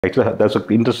Actually, that's an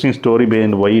interesting story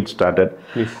behind why it started.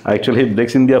 Please. Actually,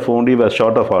 Bricks India Foundry was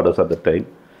short of orders at the time.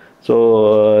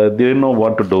 So they didn't know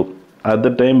what to do. At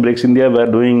the time, Bricks India were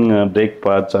doing brake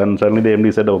parts, and suddenly the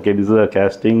MD said, okay, this is a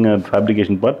casting and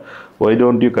fabrication part. Why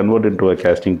don't you convert into a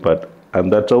casting part?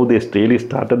 And that's how they really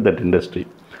started that industry.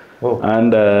 Oh.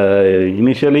 And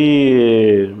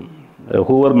initially,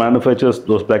 whoever manufactures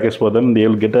those brackets for them,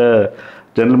 they'll get a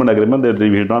gentleman agreement that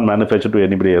we will not manufacture to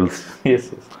anybody else.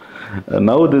 Yes.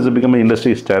 Now this has become an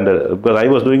industry standard. Because I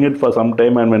was doing it for some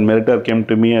time, and when Meritor came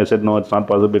to me, I said, no, it's not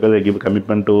possible because I give a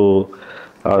commitment to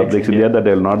Bricks India that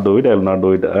I will not do it, I will not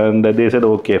do it. And they said,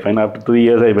 okay, fine. After 3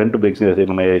 years, I went to Bricks India. I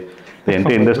said, the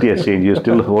entire industry has changed. You're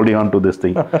still holding on to this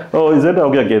thing. Oh, is it?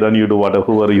 Okay, then you do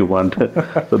whoever you want.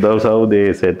 So that's how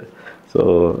they said.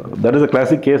 So that is a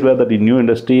classic case where that new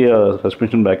industry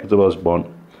suspension brackets was born.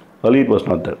 Early it was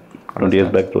not there. 20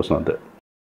 years back it was not there.